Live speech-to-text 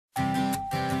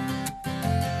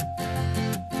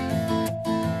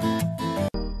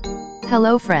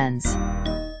Hello friends.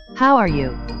 How are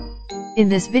you? In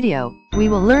this video, we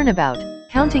will learn about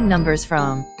counting numbers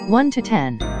from 1 to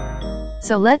 10.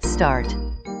 So let's start.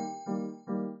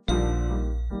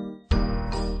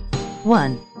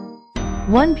 1.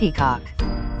 1 peacock.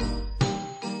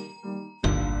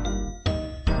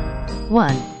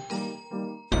 1.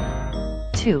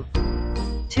 2.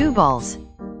 2 balls.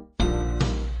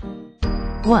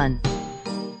 1.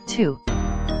 2.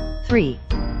 3.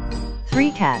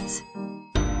 3 cats.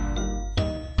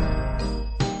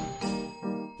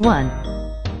 1.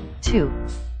 2.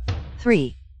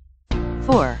 3.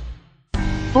 4.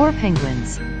 4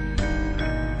 penguins.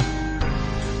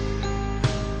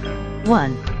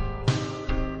 1.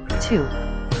 2.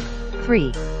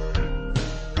 3.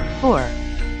 4.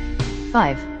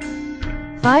 5.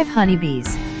 5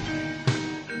 honeybees.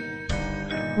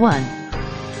 1.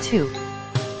 2.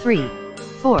 3.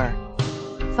 4.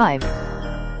 5.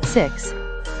 6.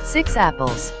 6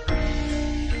 apples.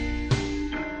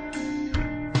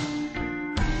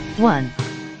 1.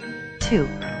 2.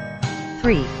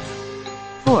 3.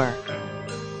 4.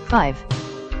 5.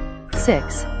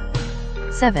 6.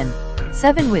 7.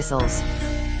 7 whistles.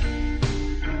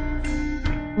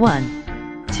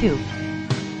 1. 2.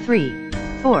 3.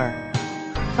 4.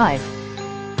 5.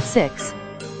 6.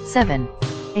 7.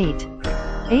 8.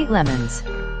 8 lemons.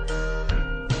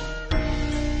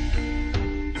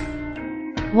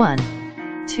 1.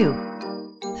 2.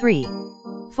 3.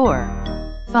 4.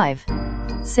 5.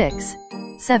 6.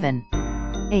 7.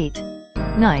 8.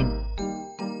 9.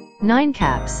 9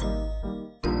 caps.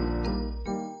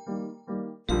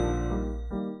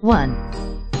 1.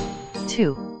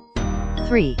 2.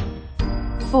 3.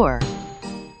 4.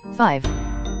 5.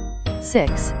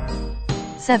 6.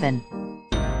 7.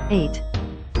 8.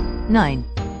 9.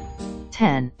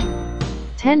 10.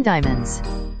 10 diamonds.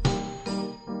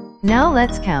 Now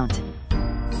let's count.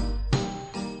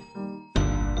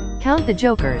 Count the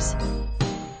jokers.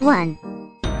 1.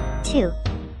 2.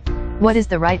 What is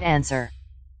the right answer?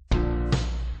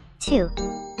 2.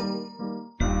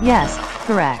 Yes,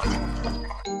 correct.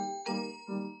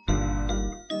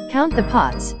 Count the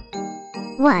pots.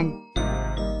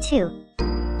 1. 2.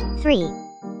 3.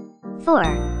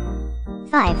 4.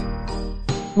 5.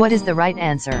 What is the right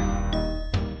answer?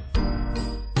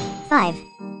 5.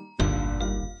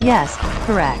 Yes,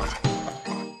 correct.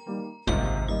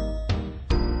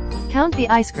 Count the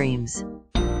ice creams.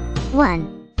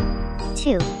 1.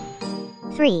 2.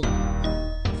 3.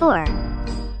 4.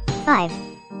 5.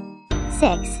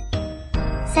 6.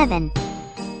 7.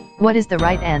 What is the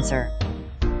right answer?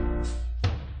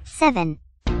 7.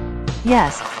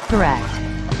 Yes, correct.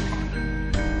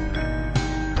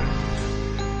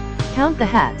 Count the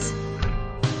hats.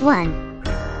 1.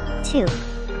 2.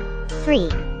 3.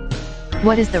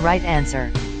 What is the right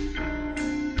answer?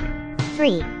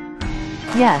 3.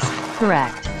 Yes,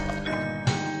 correct.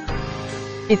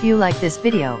 If you like this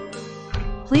video,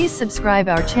 please subscribe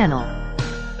our channel.